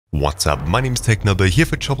What's up, my name is TechNubber here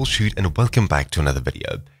for Troubleshoot and welcome back to another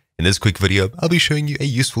video. In this quick video, I'll be showing you a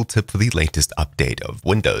useful tip for the latest update of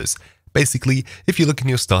Windows. Basically, if you look in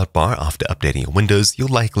your start bar after updating your Windows, you'll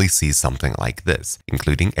likely see something like this,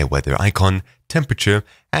 including a weather icon, temperature,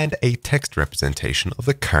 and a text representation of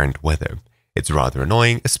the current weather. It's rather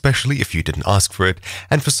annoying, especially if you didn't ask for it,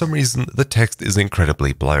 and for some reason, the text is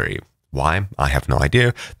incredibly blurry. Why? I have no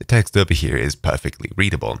idea. The text over here is perfectly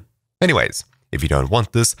readable. Anyways, if you don't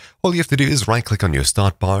want this, all you have to do is right-click on your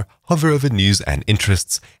start bar, hover over News and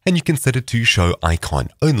Interests, and you can set it to Show Icon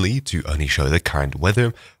Only to only show the current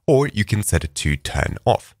weather, or you can set it to Turn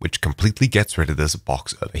Off, which completely gets rid of this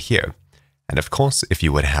box over here. And of course, if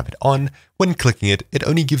you were to have it on, when clicking it, it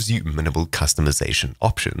only gives you minimal customization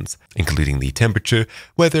options, including the temperature,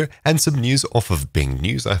 weather, and some news off of Bing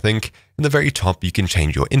News, I think. In the very top, you can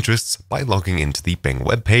change your interests by logging into the Bing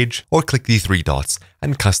webpage, or click the three dots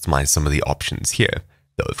and customize some of the options here.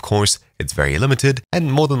 Though of course, it's very limited,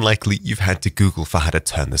 and more than likely you've had to Google for how to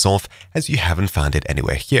turn this off, as you haven't found it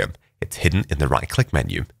anywhere here. It's hidden in the right-click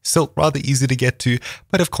menu. Still rather easy to get to,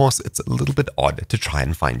 but of course it's a little bit odd to try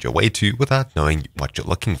and find your way to without knowing what you're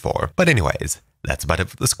looking for. But anyways, that's about it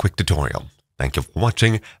for this quick tutorial. Thank you for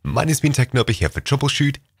watching. My name's been TechNubber here for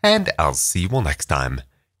Troubleshoot, and I'll see you all next time.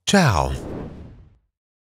 Ciao!